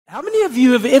How many of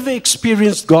you have ever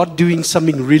experienced God doing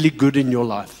something really good in your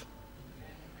life?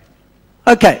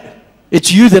 Okay, it's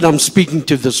you that I'm speaking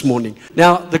to this morning.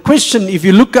 Now, the question, if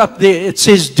you look up there, it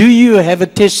says, do you have a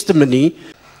testimony?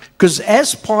 Because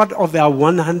as part of our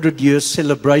 100-year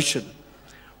celebration,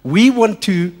 we want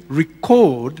to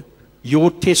record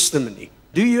your testimony.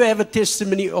 Do you have a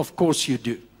testimony? Of course you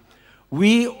do.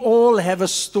 We all have a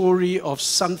story of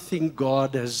something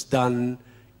God has done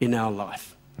in our life.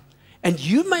 And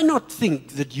you may not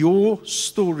think that your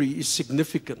story is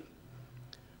significant,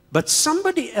 but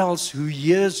somebody else who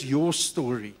hears your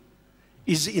story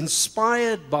is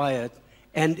inspired by it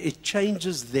and it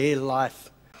changes their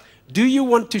life. Do you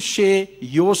want to share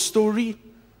your story?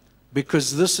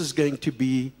 Because this is going to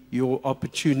be your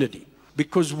opportunity.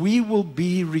 Because we will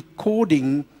be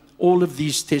recording all of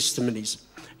these testimonies.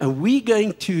 And we're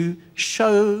going to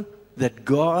show that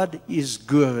God is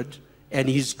good, and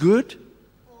He's good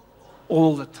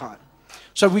all the time.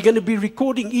 So we're going to be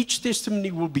recording, each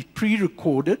testimony will be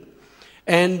pre-recorded,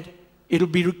 and it'll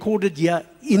be recorded here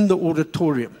in the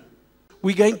auditorium.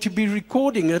 We're going to be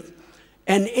recording it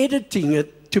and editing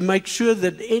it to make sure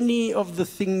that any of the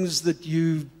things that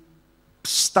you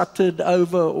stuttered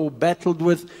over or battled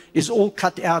with is all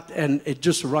cut out and it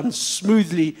just runs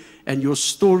smoothly and your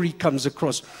story comes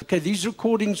across. Okay, these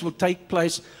recordings will take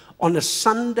place on a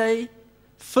Sunday,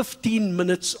 15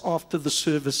 minutes after the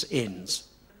service ends.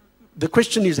 The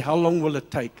question is, how long will it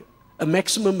take? A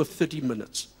maximum of 30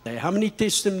 minutes. How many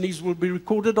testimonies will be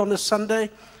recorded on a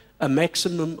Sunday? A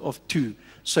maximum of 2.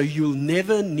 So you'll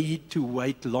never need to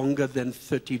wait longer than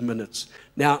 30 minutes.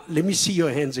 Now, let me see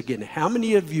your hands again. How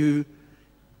many of you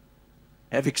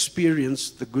have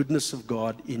experienced the goodness of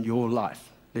God in your life?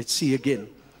 Let's see again.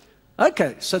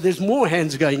 Okay, so there's more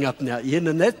hands going up now, Ian,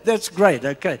 and that's great.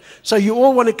 Okay, so you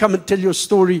all want to come and tell your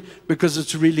story because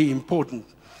it's really important.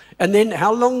 And then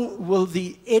how long will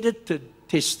the edited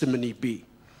testimony be?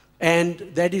 And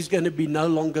that is going to be no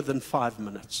longer than 5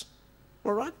 minutes.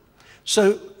 All right?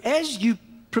 So as you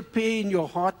prepare in your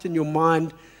heart and your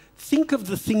mind, think of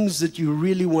the things that you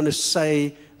really want to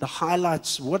say, the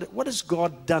highlights. What has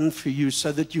God done for you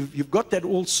so that you've got that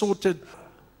all sorted?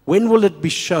 When will it be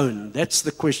shown? That's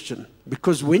the question.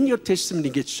 Because when your testimony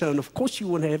gets shown, of course you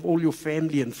want to have all your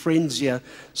family and friends here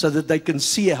so that they can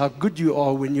see how good you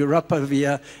are when you're up over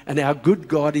here and how good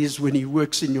God is when He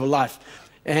works in your life.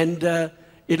 And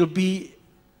it'll be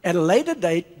at a later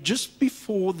date, just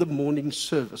before the morning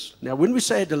service. Now, when we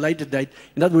say at a later date,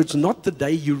 in other words, not the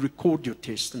day you record your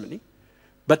testimony,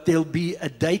 but there'll be a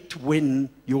date when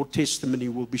your testimony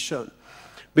will be shown.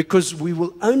 Because we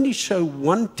will only show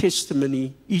one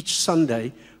testimony each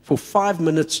Sunday for 5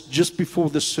 minutes just before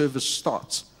the service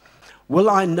starts. Will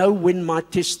I know when my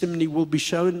testimony will be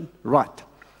shown? Right.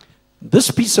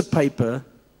 This piece of paper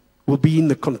will be in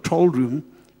the control room.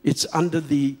 It's under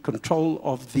the control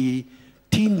of the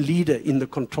team leader in the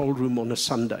control room on a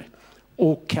Sunday,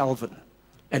 or Calvin.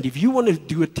 And if you want to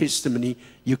do a testimony,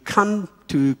 you come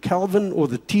to Calvin or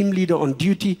the team leader on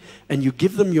duty and you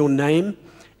give them your name,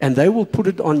 and they will put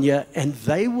it on here, and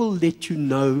they will let you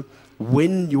know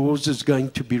when yours is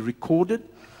going to be recorded.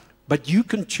 But you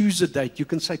can choose a date. You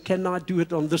can say, can I do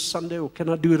it on this Sunday, or can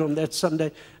I do it on that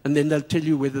Sunday? And then they'll tell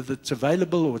you whether it's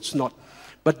available or it's not.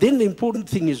 But then the important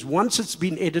thing is, once it's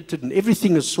been edited and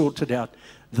everything is sorted out,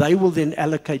 they will then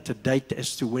allocate a date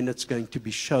as to when it's going to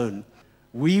be shown.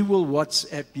 We will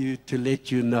WhatsApp you to let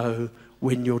you know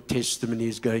when your testimony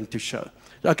is going to show.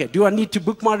 Okay, do I need to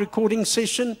book my recording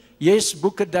session? Yes,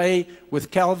 book a day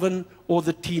with Calvin or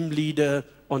the team leader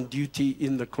on duty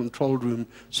in the control room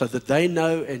so that they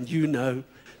know and you know.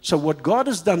 So what God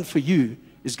has done for you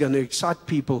is going to excite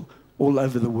people all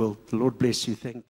over the world. The Lord bless you. Thank you.